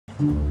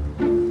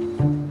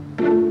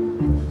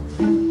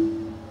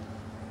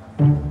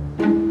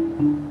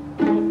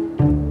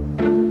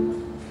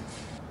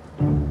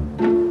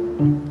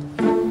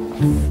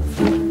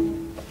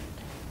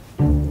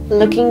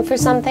Looking for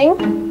something?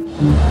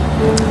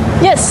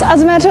 Yes,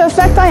 as a matter of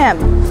fact I am.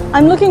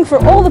 I'm looking for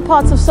all the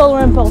parts of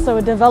solar impulse that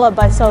were developed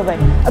by Solvay.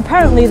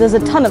 Apparently there's a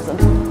ton of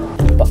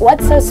them. But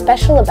what's so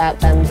special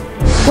about them?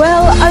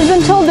 Well, I've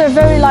been told they're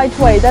very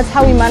lightweight. That's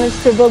how we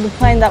managed to build a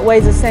plane that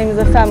weighs the same as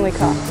a family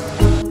car.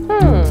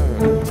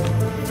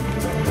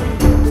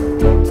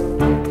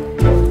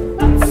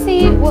 Let's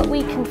see what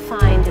we can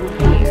find in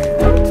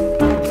here.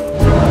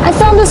 I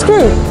found a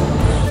screw.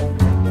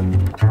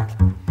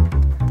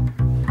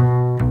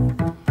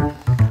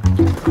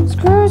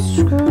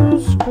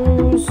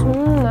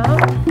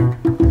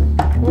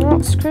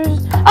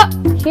 Screws. Ah,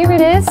 here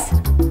it is.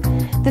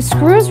 The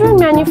screws were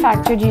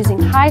manufactured using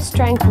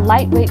high-strength,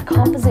 lightweight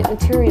composite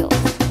materials.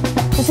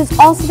 This is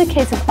also the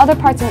case of other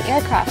parts in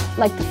aircraft,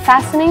 like the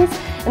fastenings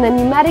and the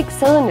pneumatic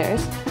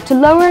cylinders, to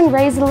lower and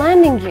raise the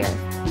landing gear,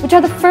 which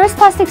are the first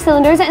plastic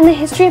cylinders in the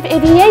history of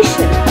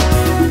aviation.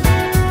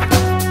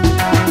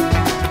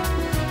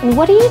 And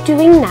what are you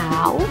doing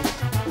now?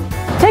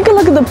 Take a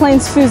look at the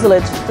plane's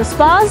fuselage. The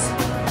spars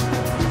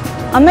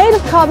are made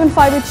of carbon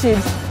fiber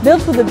tubes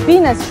built with a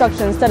B-net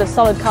structure instead of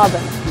solid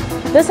carbon.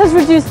 This has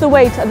reduced the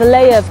weight of a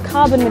layer of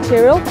carbon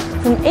material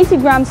from 80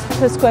 grams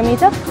per square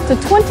meter to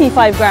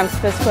 25 grams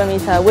per square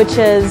meter, which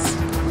is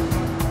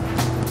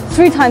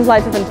 3 times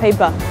lighter than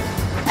paper.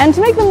 And to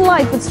make them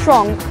light but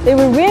strong, they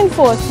were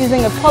reinforced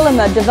using a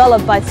polymer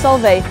developed by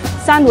Solvay,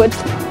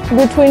 sandwiched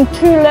between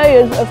 2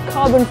 layers of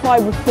carbon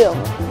fiber film.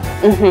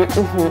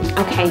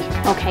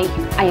 Okay,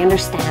 I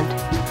understand.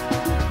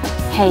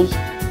 Hey,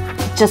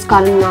 just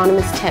got an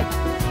anonymous tip.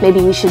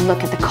 Maybe we should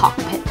look at the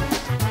cockpit.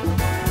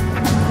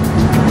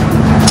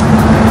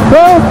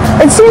 Well,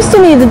 it seems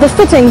to me that the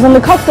fittings on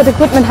the cockpit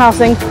equipment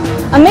housing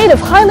are made of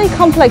highly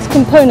complex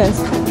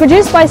components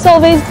produced by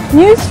Solvay's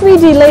new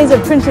 3D laser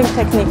printing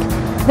technique.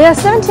 They are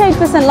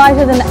 78%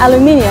 lighter than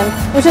aluminium,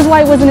 which is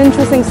why it was an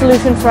interesting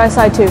solution for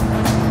SI2.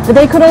 But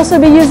they could also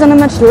be used on a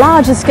much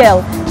larger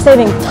scale,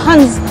 saving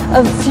tons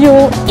of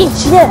fuel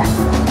each year.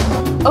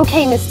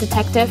 Okay, Miss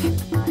Detective,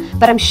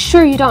 but I'm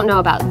sure you don't know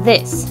about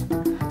this.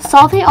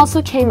 Solvay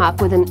also came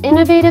up with an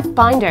innovative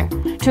binder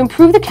to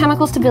improve the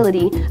chemical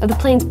stability of the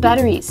plane's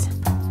batteries.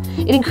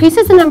 It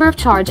increases the number of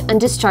charge and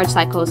discharge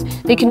cycles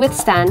they can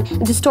withstand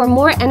and to store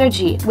more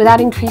energy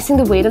without increasing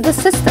the weight of the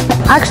system.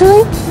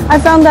 Actually, I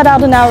found that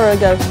out an hour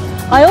ago.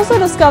 I also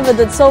discovered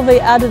that Solvay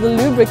added a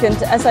lubricant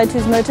to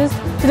SI2's motors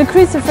to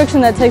decrease the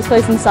friction that takes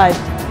place inside.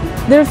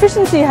 Their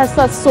efficiency has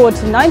thus soared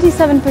to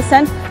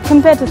 97%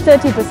 compared to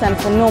 30%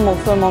 for normal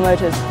thermal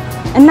motors.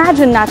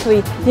 Imagine,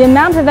 Natalie, the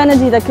amount of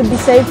energy that could be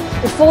saved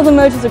if all the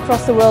motors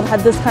across the world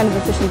had this kind of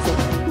efficiency.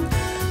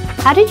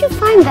 How did you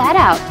find that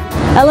out?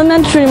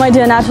 Elementary, my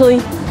dear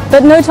Natalie,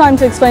 but no time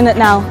to explain it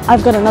now.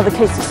 I've got another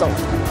case to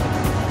solve.